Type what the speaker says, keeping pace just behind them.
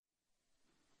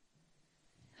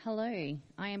Hello,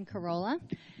 I am Carola,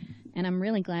 and I'm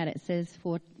really glad it says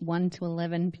 1 to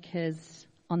 11 because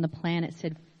on the plan it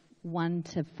said 1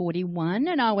 to 41,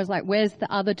 and I was like, where's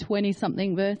the other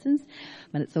 20-something verses?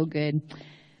 But it's all good.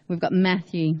 We've got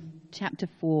Matthew chapter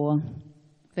 4,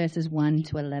 verses 1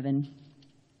 to 11.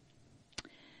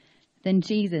 Then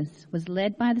Jesus was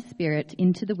led by the Spirit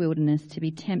into the wilderness to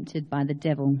be tempted by the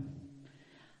devil.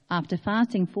 After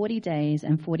fasting 40 days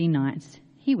and 40 nights,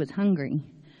 he was hungry.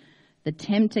 The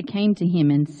tempter came to him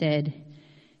and said,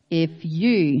 "If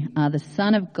you are the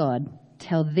Son of God,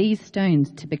 tell these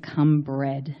stones to become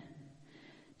bread."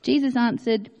 Jesus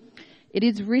answered, "It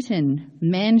is written,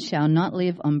 man shall not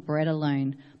live on bread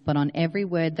alone, but on every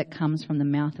word that comes from the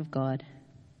mouth of God."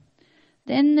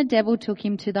 Then the devil took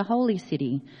him to the holy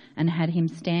city and had him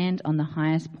stand on the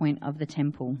highest point of the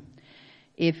temple.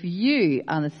 "If you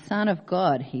are the Son of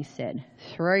God," he said,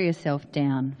 "throw yourself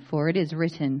down, for it is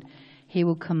written, He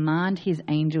will command his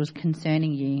angels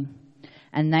concerning you,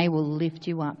 and they will lift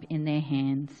you up in their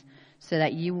hands, so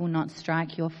that you will not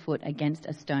strike your foot against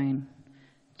a stone."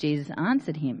 Jesus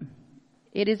answered him,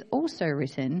 "It is also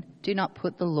written, do not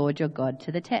put the Lord your God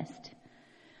to the test."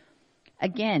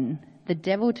 Again, the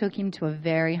devil took him to a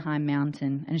very high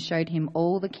mountain and showed him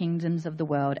all the kingdoms of the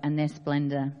world and their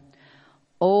splendor.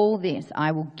 "All this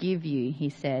I will give you," he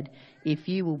said, "if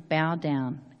you will bow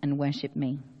down and worship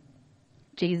me."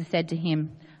 Jesus said to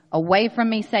him, "Away from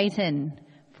me, Satan,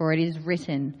 for it is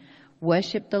written,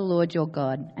 worship the Lord your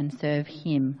God and serve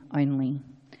him only."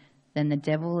 Then the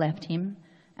devil left him,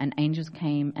 and angels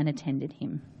came and attended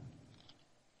him.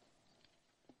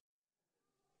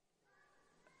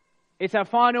 It's our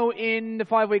final in the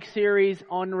 5-week series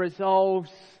on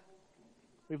resolves.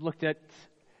 We've looked at,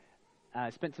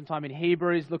 spent some time in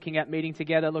Hebrews, looking at meeting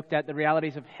together, looked at the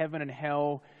realities of heaven and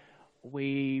hell.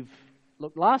 We've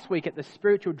looked last week at the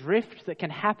spiritual drift that can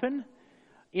happen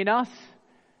in us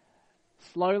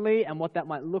slowly and what that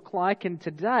might look like. And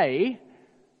today,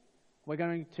 we're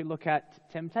going to look at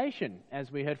temptation,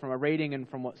 as we heard from a reading and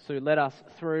from what Sue led us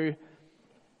through.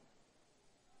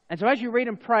 And so as you read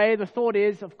and pray, the thought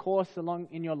is, of course, along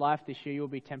in your life this year, you'll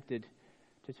be tempted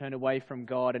to turn away from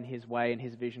God and his way and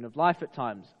his vision of life at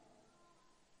times.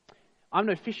 I'm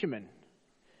no fisherman.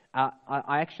 I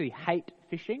actually hate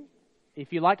fishing.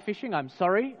 If you like fishing, I'm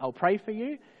sorry. I'll pray for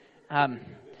you.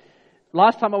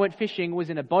 Last time I went fishing was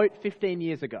in a boat 15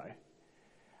 years ago.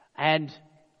 And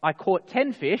I caught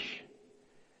 10 fish.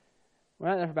 We were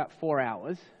out there for about 4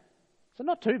 hours. So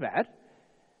not too bad.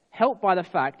 Helped by the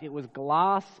fact it was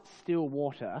glass still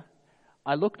water.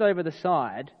 I looked over the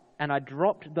side and I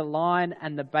dropped the line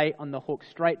and the bait on the hook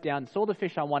straight down, saw the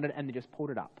fish I wanted, and then just pulled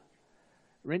it up.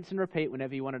 Rinse and repeat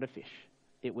whenever you wanted to fish.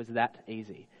 It was that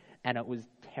easy. And it was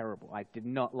terrible. I did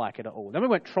not like it at all. Then we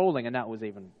went trawling, and that was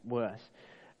even worse.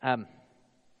 I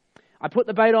put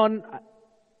the bait on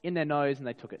in their nose, and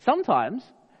they took it. Sometimes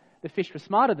the fish were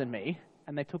smarter than me,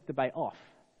 and they took the bait off.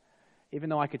 Even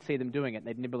though I could see them doing it,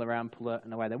 they'd nibble around, pull it,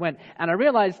 and away they went. And I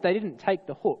realized they didn't take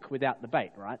the hook without the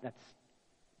bait, right?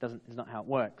 That's not how it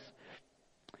works.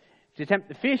 To tempt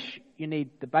the fish, you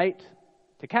need the bait.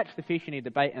 To catch the fish, you need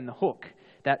the bait and the hook.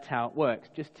 That's how it works.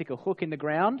 Just stick a hook in the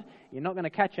ground, you're not going to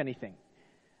catch anything.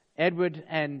 Edward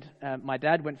and my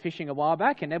dad went fishing a while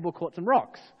back, and Edward caught some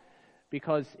rocks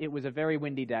because it was a very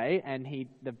windy day, and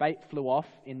the bait flew off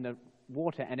in the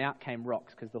water, and out came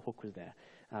rocks because the hook was there.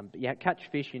 But yeah, catch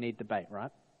fish, you need the bait,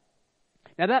 right?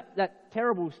 Now that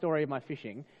terrible story of my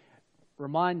fishing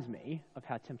reminds me of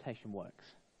how temptation works.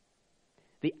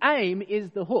 The aim is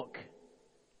the hook,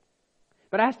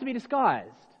 but it has to be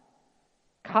disguised,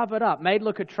 covered up, made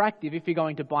look attractive if you're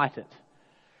going to bite it.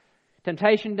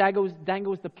 Temptation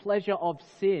dangles the pleasure of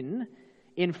sin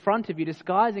in front of you,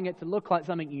 disguising it to look like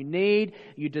something you need,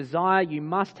 you desire, you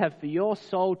must have for your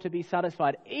soul to be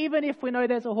satisfied, even if we know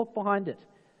there's a hook behind it.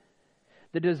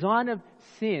 The design of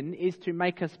sin is to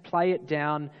make us play it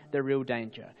down the real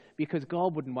danger, because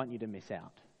God wouldn't want you to miss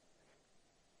out.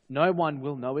 No one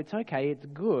will know it's okay, it's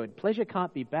good. Pleasure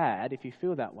can't be bad if you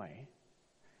feel that way.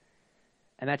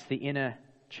 And that's the inner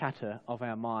chatter of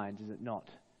our minds, is it not,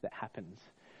 that happens?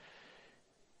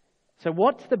 So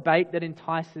what's the bait that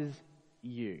entices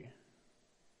you?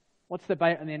 What's the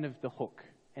bait on the end of the hook?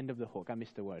 End of the hook. I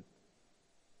missed a word.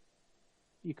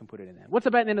 You can put it in there. What's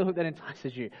the bait on the end of the hook that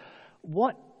entices you?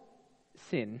 What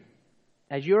sin,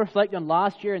 as you reflect on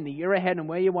last year and the year ahead and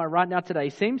where you are right now today,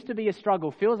 seems to be a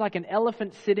struggle, feels like an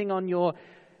elephant sitting on your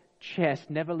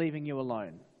chest, never leaving you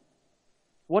alone?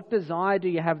 What desire do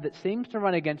you have that seems to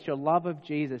run against your love of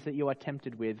Jesus that you are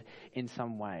tempted with in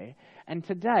some way? And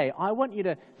today, I want you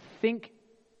to think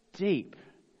deep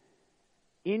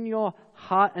in your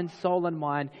heart and soul and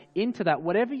mind into that,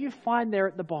 whatever you find there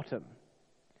at the bottom,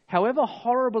 however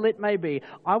horrible it may be,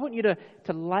 I want you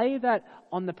to lay that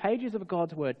on the pages of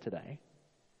God's Word today,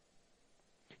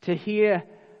 to hear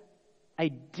a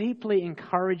deeply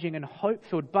encouraging and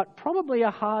hope-filled, but probably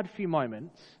a hard few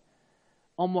moments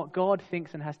on what God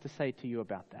thinks and has to say to you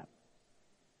about that.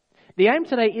 The aim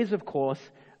today is, of course,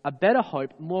 a better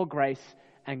hope, more grace,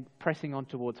 and pressing on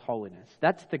towards holiness.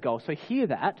 That's the goal. So hear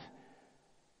that.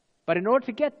 But in order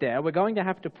to get there, we're going to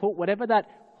have to put whatever that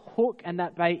hook and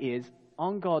that bait is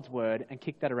on God's Word and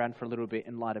kick that around for a little bit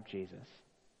in light of Jesus.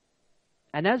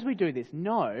 And as we do this,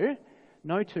 know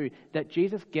too that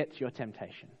Jesus gets your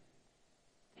temptation.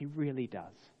 He really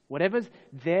does. Whatever's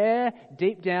there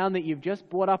deep down that you've just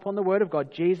brought up on the Word of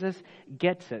God, Jesus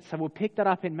gets it. So we'll pick that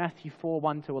up in Matthew 4,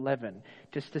 1-11,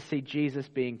 just to see Jesus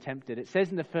being tempted. It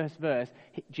says in the first verse,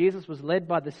 Jesus was led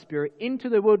by the Spirit into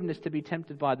the wilderness to be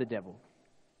tempted by the devil.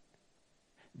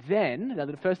 Then,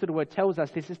 the first little word tells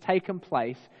us this has taken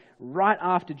place right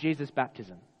after Jesus'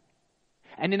 baptism.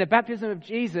 And in the baptism of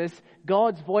Jesus,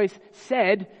 God's voice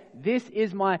said, "This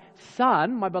is my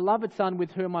Son, my beloved Son,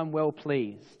 with whom I'm well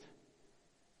pleased."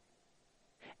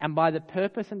 And by the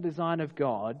purpose and design of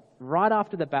God, right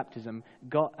after the baptism,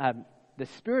 the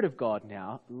Spirit of God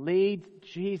now leads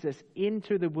Jesus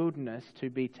into the wilderness to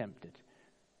be tempted.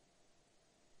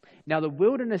 Now, the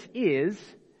wilderness is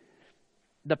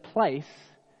the place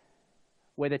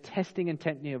where the testing and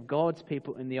tempting of God's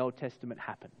people in the Old Testament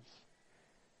happens.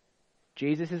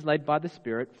 Jesus is led by the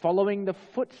Spirit, following the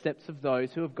footsteps of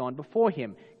those who have gone before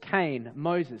him. Cain,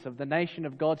 Moses, of the nation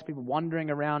of God's people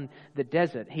wandering around the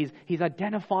desert. He's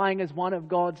identifying as one of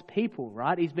God's people,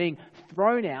 right? He's being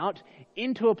thrown out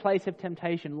into a place of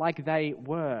temptation like they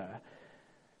were.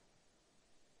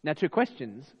 Now, two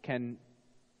questions can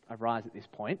arise at this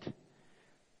point.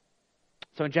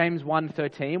 So in James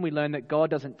 1:13, we learn that God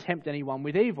doesn't tempt anyone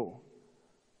with evil.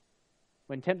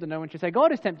 When tempted, no one should say,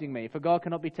 "God is tempting me," for God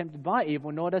cannot be tempted by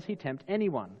evil, nor does he tempt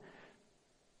anyone.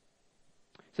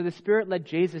 So the Spirit led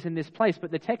Jesus in this place,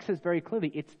 but the text says very clearly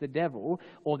it's the devil,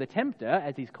 or the tempter,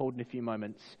 as he's called in a few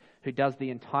moments, who does the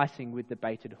enticing with the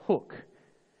baited hook.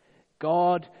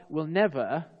 God will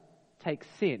never take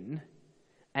sin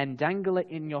and dangle it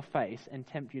in your face and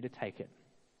tempt you to take it.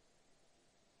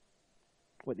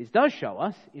 What this does show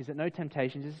us is that no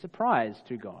temptation is a surprise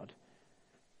to God.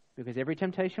 Because every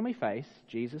temptation we face,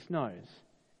 Jesus knows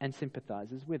and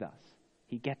sympathizes with us.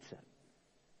 He gets it.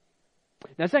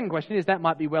 Now, the second question is, that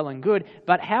might be well and good,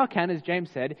 but how can, as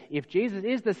James said, if Jesus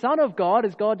is the Son of God,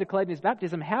 as God declared in his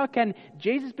baptism, how can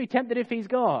Jesus be tempted if he's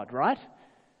God, right?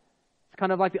 It's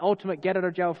kind of like the ultimate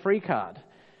get-out-of-jail-free card.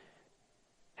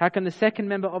 How can the second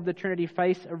member of the Trinity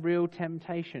face a real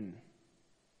temptation?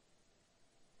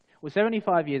 Well,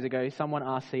 75 years ago, someone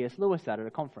asked C.S. Lewis that at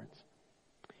a conference.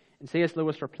 And C.S.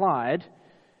 Lewis replied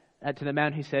to the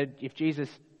man who said, if Jesus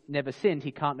never sinned,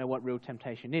 he can't know what real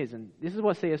temptation is. And this is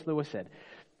what C.S. Lewis said.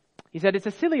 He said, "It's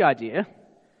a silly idea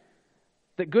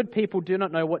that good people do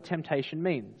not know what temptation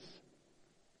means.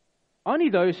 Only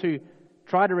those who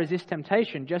try to resist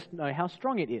temptation just know how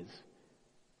strong it is.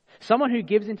 Someone who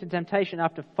gives into temptation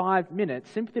after 5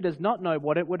 minutes simply does not know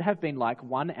what it would have been like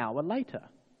 1 hour later."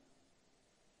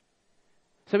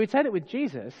 So we'd say that with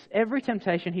Jesus, every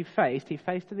temptation he faced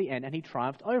to the end, and he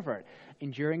triumphed over it,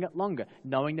 enduring it longer,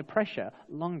 knowing the pressure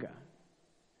longer.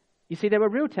 You see, there were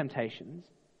real temptations,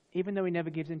 even though he never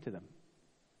gives into them.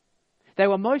 They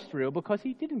were most real because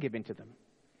he didn't give into them.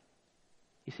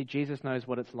 You see, Jesus knows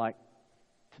what it's like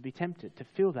to be tempted, to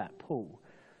feel that pull.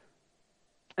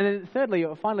 And then thirdly,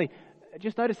 or finally,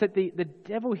 just notice that the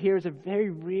devil here is a very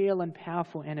real and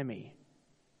powerful enemy.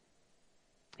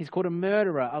 He's called a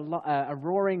murderer, a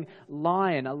roaring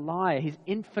lion, a liar. He's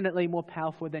infinitely more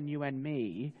powerful than you and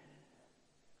me,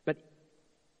 but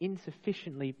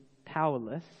insufficiently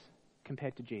powerless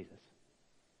compared to Jesus.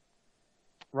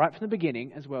 Right from the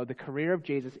beginning as well, the career of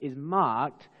Jesus is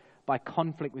marked by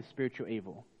conflict with spiritual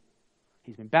evil.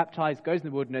 He's been baptized, goes in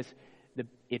the wilderness,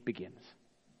 it begins.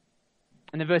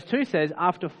 And then verse 2 says,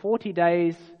 after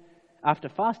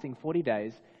fasting 40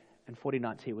 days and 40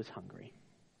 nights, he was hungry.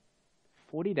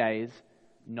 40 days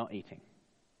not eating.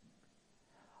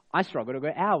 I struggle to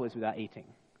go hours without eating.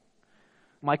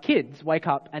 My kids wake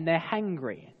up and they're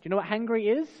hangry. Do you know what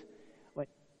hangry is?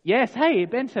 Yes, hey,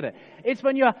 Ben said it. It's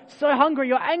when you're so hungry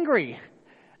you're angry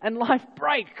and life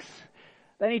breaks.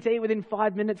 They need to eat within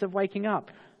 5 minutes of waking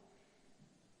up.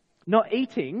 Not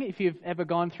eating, if you've ever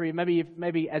gone through,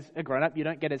 maybe as a grown-up you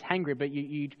don't get as hangry, but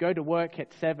you go to work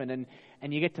at 7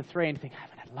 and you get to 3 and you think, I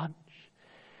haven't had lunch.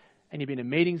 And you've been in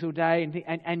meetings all day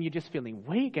and you're just feeling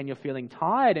weak and you're feeling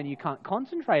tired and you can't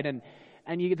concentrate and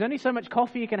and there's only so much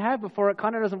coffee you can have before it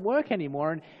kind of doesn't work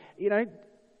anymore, and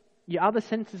your other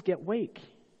senses get weak.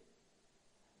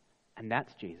 And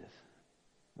that's Jesus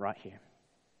right here.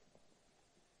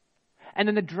 And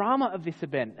then the drama of this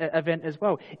event as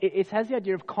well, it has the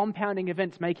idea of compounding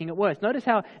events making it worse. Notice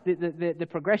how the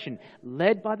progression,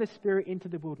 led by the Spirit into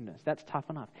the wilderness, that's tough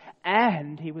enough.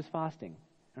 And he was fasting.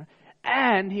 Right?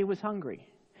 And he was hungry.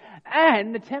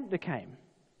 And the tempter came.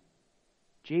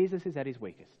 Jesus is at his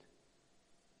weakest.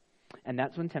 And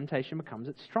that's when temptation becomes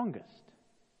its strongest.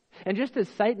 And just as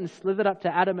Satan slithered up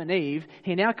to Adam and Eve,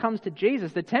 he now comes to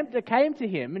Jesus. The tempter came to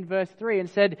him in verse 3 and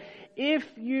said,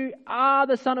 "If you are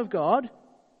the Son of God,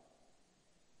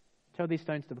 tell these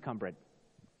stones to become bread."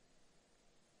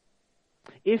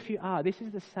 If you are, this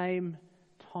is the same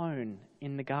tone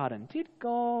in the garden. Did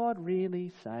God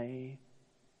really say,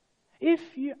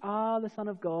 if you are the Son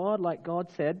of God, like God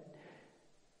said?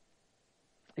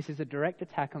 This is a direct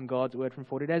attack on God's word from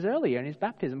 40 days earlier in his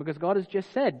baptism, because God has just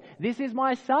said, "This is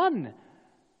my Son,"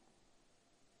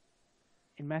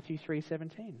 in Matthew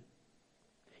 3:17.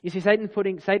 You see, Satan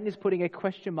is putting a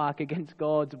question mark against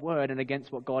God's word and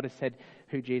against what God has said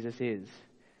who Jesus is.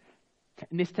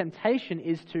 And this temptation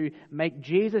is to make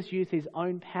Jesus use his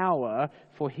own power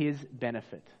for his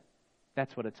benefit.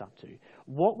 That's what it's up to.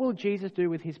 What will Jesus do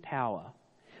with his power?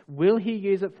 Will he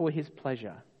use it for his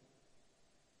pleasure?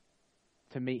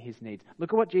 To meet his needs.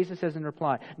 Look at what Jesus says in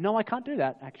reply. "No, I can't do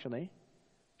that, actually."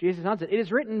 Jesus answered, "It is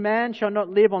written, man shall not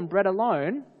live on bread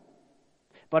alone,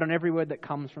 but on every word that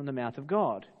comes from the mouth of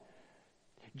God."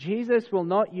 Jesus will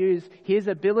not use his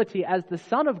ability as the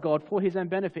Son of God for his own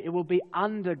benefit. It will be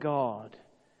under God.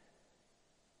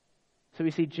 So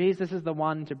we see Jesus is the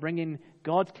one to bring in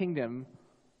God's kingdom,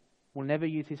 will never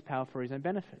use his power for his own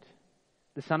benefit.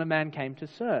 The Son of Man came to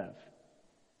serve.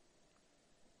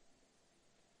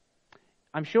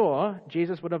 I'm sure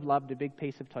Jesus would have loved a big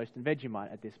piece of toast and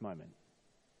Vegemite at this moment,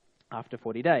 after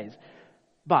 40 days.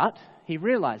 But he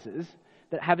realizes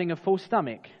that having a full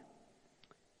stomach,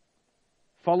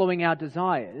 following our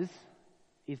desires,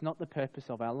 is not the purpose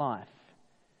of our life.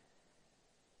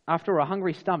 After a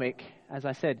hungry stomach, as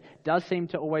I said, does seem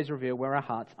to always reveal where our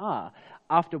hearts are.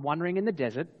 After wandering in the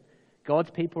desert,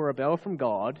 God's people rebel from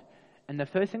God, and the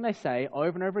first thing they say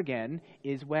over and over again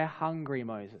is, "We're hungry,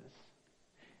 Moses.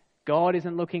 God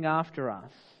isn't looking after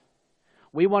us.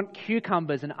 We want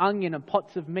cucumbers and onion and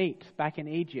pots of meat back in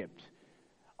Egypt.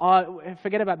 Oh,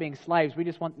 forget about being slaves. We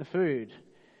just want the food."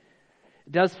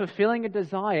 Does fulfilling a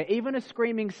desire, even a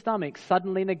screaming stomach,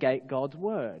 suddenly negate God's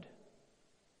word?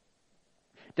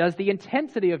 Does the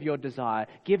intensity of your desire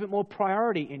give it more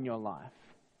priority in your life?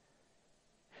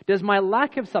 Does my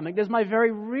lack of something, does my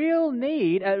very real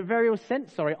need, very real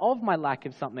sense, of my lack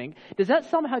of something, does that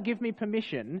somehow give me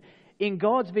permission in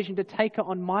God's vision to take it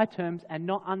on my terms and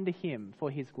not under him for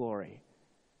his glory?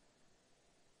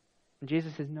 And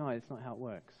Jesus says, no, it's not how it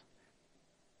works.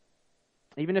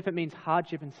 Even if it means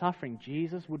hardship and suffering,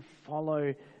 Jesus would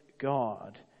follow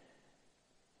God,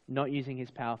 not using his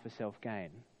power for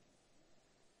self-gain.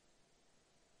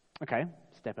 Okay,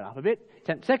 step it up a bit.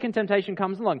 Second temptation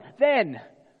comes along. Then,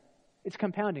 it's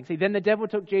compounding. See, then the devil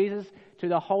took Jesus to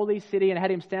the holy city and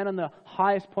had him stand on the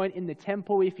highest point in the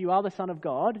temple. "If you are the Son of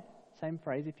God," same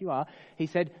phrase, "if you are," he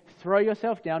said, "throw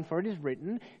yourself down, for it is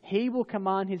written, he will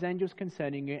command his angels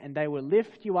concerning you, and they will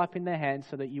lift you up in their hands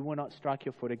so that you will not strike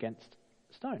your foot against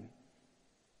a stone."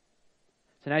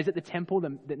 So now he's at the temple,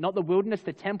 not the wilderness,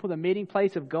 the temple, the meeting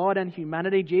place of God and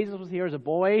humanity. Jesus was here as a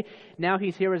boy. Now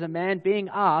he's here as a man, being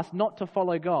asked not to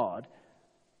follow God,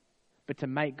 but to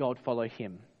make God follow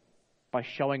him by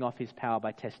showing off his power,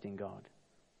 by testing God.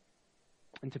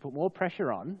 And to put more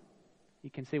pressure on, you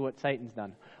can see what Satan's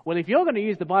done. "Well, if you're going to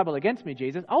use the Bible against me,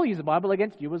 Jesus, I'll use the Bible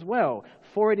against you as well.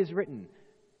 For it is written,"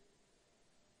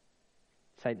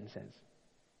 Satan says.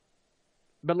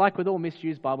 But like with all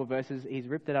misused Bible verses, he's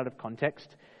ripped it out of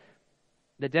context.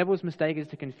 The devil's mistake is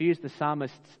to confuse the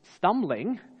psalmist's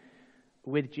stumbling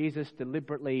with Jesus'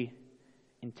 deliberately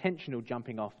intentional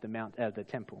jumping off the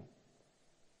temple.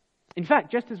 In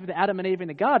fact, just as with Adam and Eve in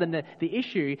the garden, the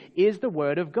issue is the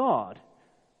word of God.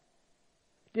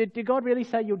 Did God really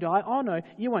say you'll die? "Oh no,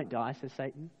 you won't die," says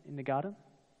Satan in the garden.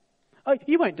 "Oh,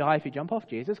 you won't die if you jump off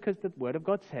Jesus, because the word of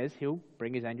God says he'll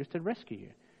bring his angels to rescue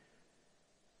you."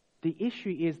 The issue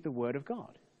is the word of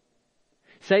God.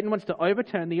 Satan wants to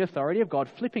overturn the authority of God,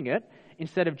 flipping it.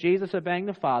 Instead of Jesus obeying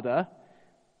the Father,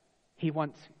 he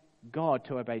wants God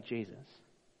to obey Jesus.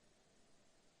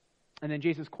 And then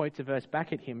Jesus quotes a verse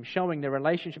back at him, showing the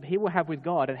relationship he will have with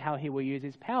God and how he will use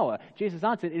his power. Jesus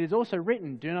answered, "It is also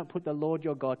written, do not put the Lord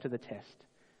your God to the test."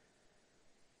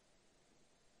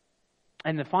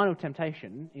 And the final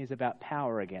temptation is about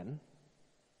power again.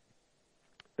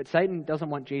 But Satan doesn't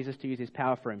want Jesus to use his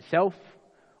power for himself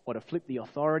or to flip the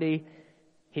authority.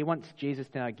 He wants Jesus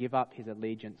to now give up his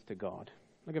allegiance to God.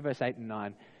 Look at verse 8 and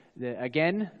 9.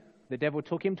 Again, the devil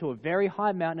took him to a very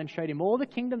high mountain and showed him all the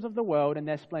kingdoms of the world and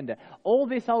their splendor. All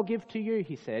this I'll give to you,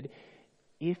 he said,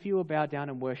 if you will bow down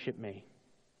and worship me.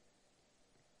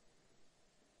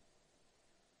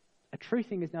 A true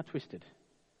thing is now twisted.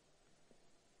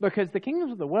 Because the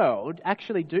kingdoms of the world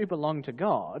actually do belong to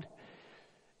God.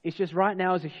 It's just right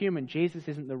now as a human, Jesus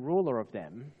isn't the ruler of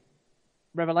them.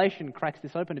 Revelation cracks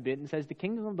this open a bit and says the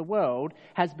kingdom of the world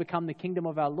has become the kingdom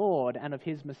of our Lord and of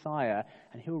his Messiah,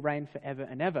 and he'll reign forever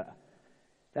and ever.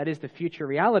 That is the future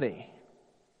reality.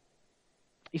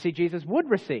 You see, Jesus would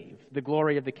receive the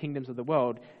glory of the kingdoms of the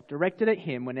world directed at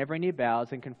him whenever he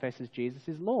bows and confesses Jesus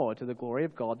is Lord to the glory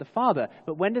of God the Father.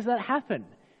 But when does that happen?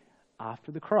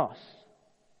 After the cross.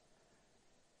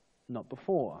 Not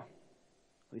before.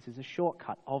 This is a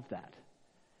shortcut of that.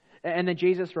 And then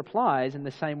Jesus replies in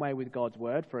the same way with God's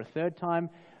word. For a third time,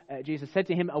 Jesus said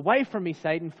to him, away from me,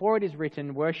 Satan, for it is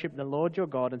written, worship the Lord your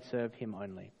God and serve him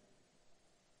only.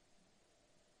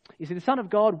 You see, the Son of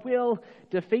God will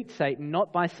defeat Satan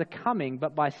not by succumbing,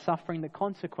 but by suffering the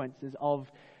consequences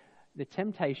of the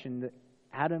temptation that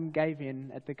Adam gave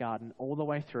in at the garden all the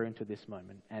way through into this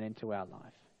moment and into our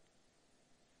life.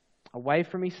 Away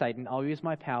from me, Satan, I'll use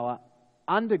my power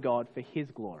under God for his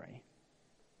glory.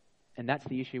 And that's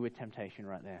the issue with temptation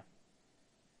right there.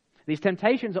 These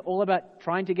temptations are all about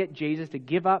trying to get Jesus to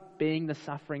give up being the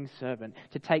suffering servant,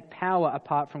 to take power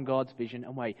apart from God's vision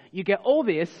away. You get all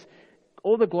this,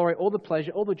 all the glory, all the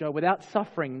pleasure, all the joy, without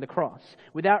suffering the cross,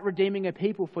 without redeeming a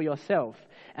people for yourself,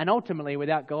 and ultimately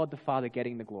without God the Father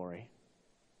getting the glory.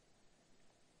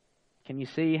 Can you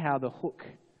see how the hook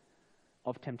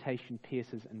of temptation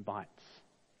pierces and bites?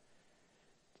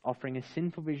 Offering a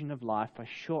sinful vision of life by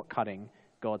shortcutting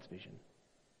God's vision.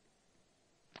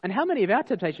 And how many of our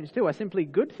temptations too are simply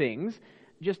good things,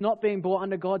 just not being brought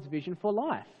under God's vision for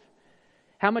life?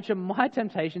 How much of my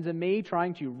temptations are me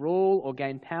trying to rule or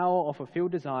gain power or fulfill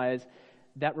desires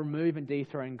that remove and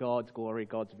dethrone God's glory,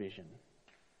 God's vision?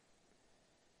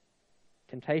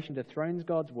 Temptation dethrones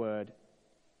God's word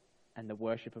and the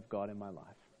worship of God in my life.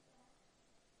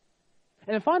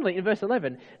 And then finally, in verse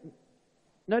 11,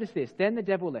 notice this. Then the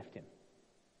devil left him,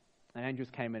 and angels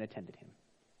came and attended him.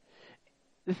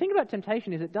 The thing about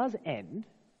temptation is it does end.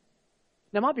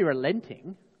 Now, it might be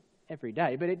relenting every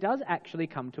day, but it does actually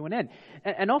come to an end.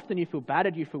 And often you feel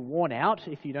battered, you feel worn out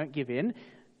if you don't give in,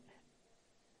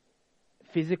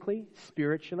 physically,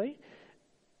 spiritually.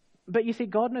 But you see,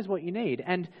 God knows what you need.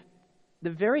 And the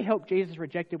very help Jesus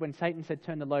rejected when Satan said,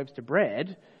 turn the loaves to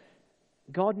bread,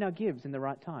 God now gives in the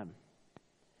right time.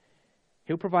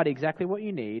 He'll provide exactly what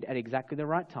you need at exactly the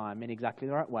right time in exactly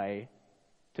the right way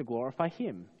to glorify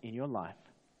him in your life.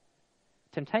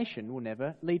 Temptation will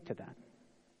never lead to that.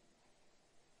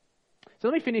 So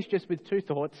let me finish just with two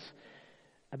thoughts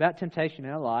about temptation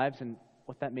in our lives and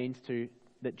what that means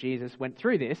that Jesus went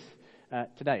through this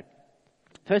today.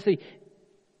 Firstly,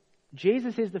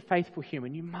 Jesus is the faithful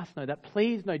human. You must know that.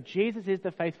 Please know Jesus is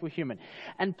the faithful human.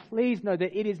 And please know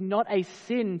that it is not a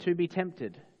sin to be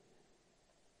tempted.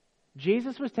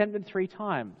 Jesus was tempted 3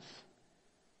 times.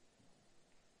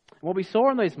 What we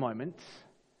saw in those moments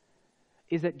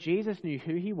is that Jesus knew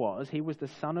who he was. He was the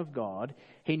Son of God.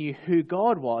 He knew who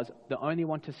God was, the only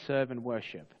one to serve and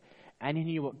worship. And he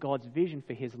knew what God's vision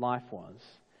for his life was.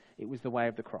 It was the way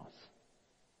of the cross.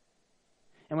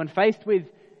 And when faced with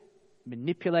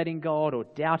manipulating God or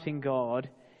doubting God,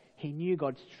 he knew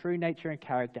God's true nature and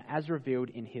character as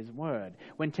revealed in his word.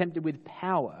 When tempted with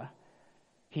power,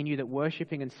 he knew that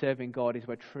worshipping and serving God is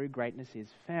where true greatness is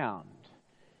found.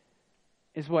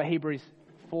 Is what Hebrews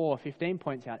 4:15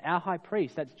 points out. Our high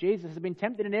priest, that's Jesus, has been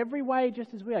tempted in every way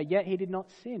just as we are, yet he did not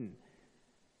sin.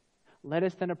 Let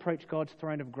us then approach God's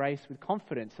throne of grace with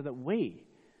confidence so that we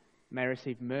may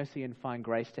receive mercy and find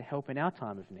grace to help in our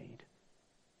time of need.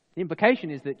 The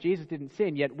implication is that Jesus didn't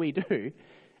sin, yet we do,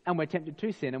 and we're tempted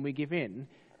to sin and we give in.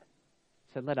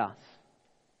 So let us.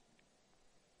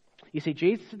 You see,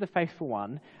 Jesus is the faithful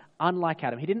one, unlike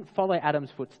Adam. He didn't follow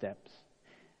Adam's footsteps.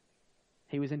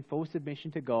 He was in full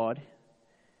submission to God.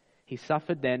 He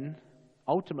suffered then,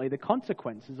 ultimately, the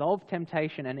consequences of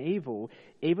temptation and evil,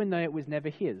 even though it was never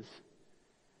his.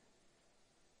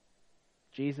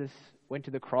 Jesus went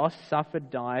to the cross, suffered,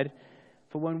 died,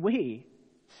 for when we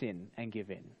sin and give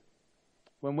in,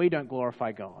 when we don't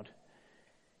glorify God.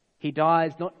 He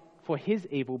dies not for his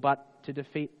evil, but to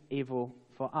defeat evil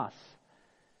for us.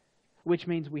 Which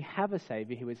means we have a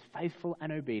Savior who is faithful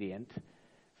and obedient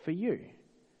for you.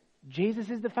 Jesus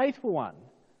is the faithful one.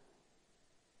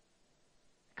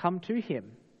 Come to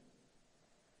him.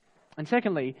 And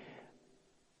secondly,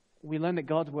 we learn that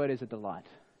God's word is a delight.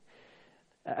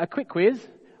 A quick quiz.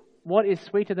 What is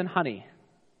sweeter than honey?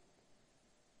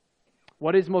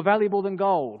 What is more valuable than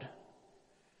gold?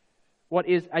 What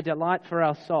is a delight for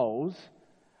our souls?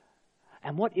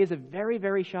 And what is a very,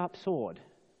 very sharp sword?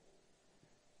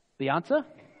 The answer?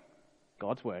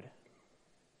 God's word.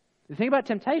 The thing about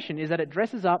temptation is that it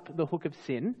dresses up the hook of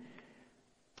sin,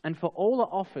 and for all it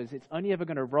offers, it's only ever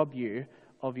going to rob you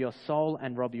of your soul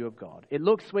and rob you of God. It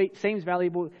looks sweet, seems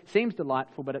valuable, seems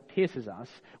delightful, but it pierces us,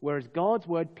 whereas God's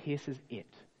word pierces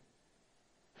it.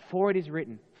 For it is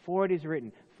written, for it is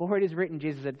written, for it is written,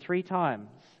 Jesus said 3 times.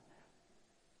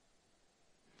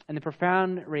 And the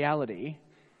profound reality,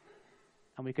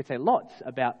 and we could say lots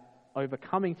about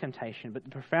overcoming temptation, but the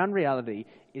profound reality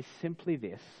is simply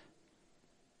this.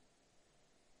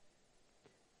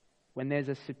 When there's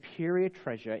a superior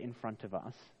treasure in front of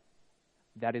us,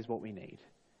 that is what we need.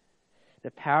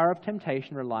 The power of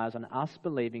temptation relies on us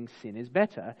believing sin is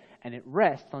better, and it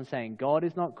rests on saying God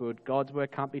is not good, God's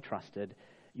word can't be trusted,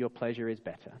 your pleasure is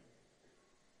better.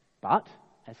 But,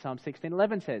 as Psalm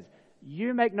 16:11 says,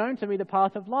 you make known to me the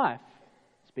path of life.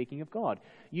 Speaking of God,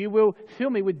 you will fill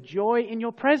me with joy in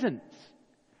your presence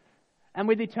and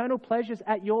with eternal pleasures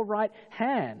at your right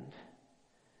hand.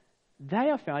 They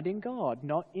are found in God,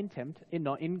 not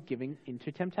in giving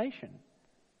into temptation.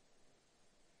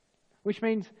 Which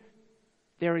means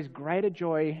there is greater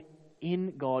joy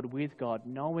in God, with God,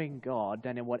 knowing God,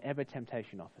 than in whatever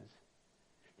temptation offers.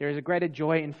 There is a greater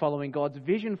joy in following God's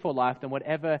vision for life than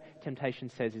whatever temptation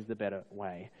says is the better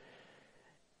way.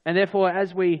 And therefore,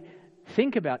 as we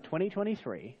think about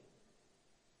 2023,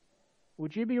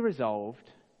 would you be resolved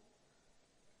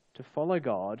to follow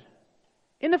God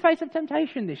in the face of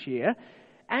temptation this year,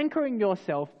 anchoring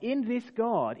yourself in this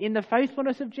God, in the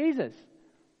faithfulness of Jesus?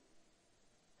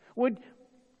 Would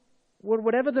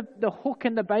whatever the hook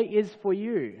and the bait is for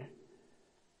you,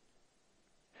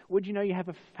 would you know you have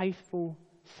a faithful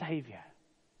Savior?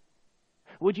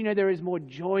 Would you know there is more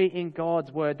joy in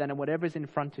God's word than in whatever's in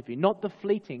front of you, not the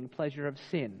fleeting pleasure of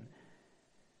sin?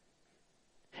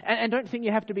 And don't think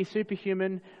you have to be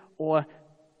superhuman or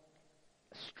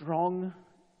strong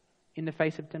in the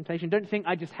face of temptation. Don't think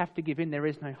I just have to give in, there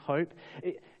is no hope.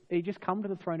 You just come to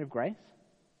the throne of grace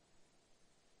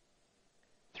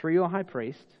through your high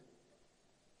priest,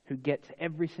 who gets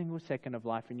every single second of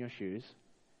life in your shoes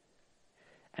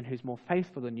and who's more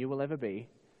faithful than you will ever be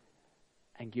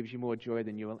and gives you more joy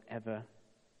than you will ever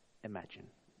imagine.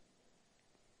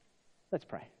 Let's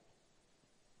pray.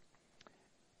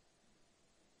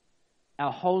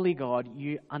 Our holy God,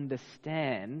 you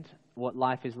understand what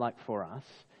life is like for us,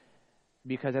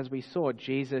 because as we saw,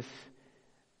 Jesus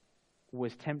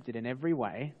was tempted in every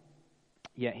way,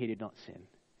 yet he did not sin.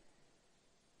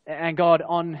 And God,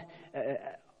 on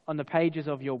the pages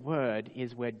of your word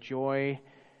is where joy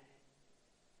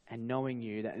and knowing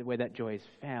you, where that joy is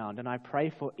found. And I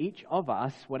pray for each of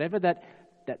us, whatever that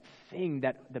thing,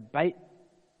 the bait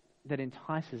that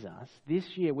entices us,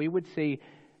 this year we would see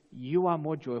you are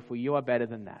more joyful, you are better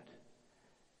than that.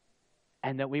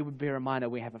 And that we would be reminded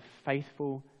we have a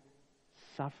faithful,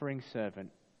 suffering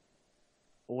servant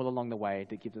all along the way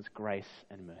that gives us grace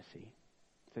and mercy.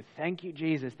 So thank you,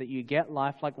 Jesus, that you get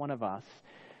life like one of us.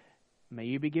 May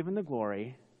you be given the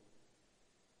glory.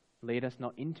 Lead us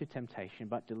not into temptation,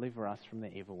 but deliver us from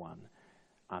the evil one.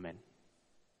 Amen.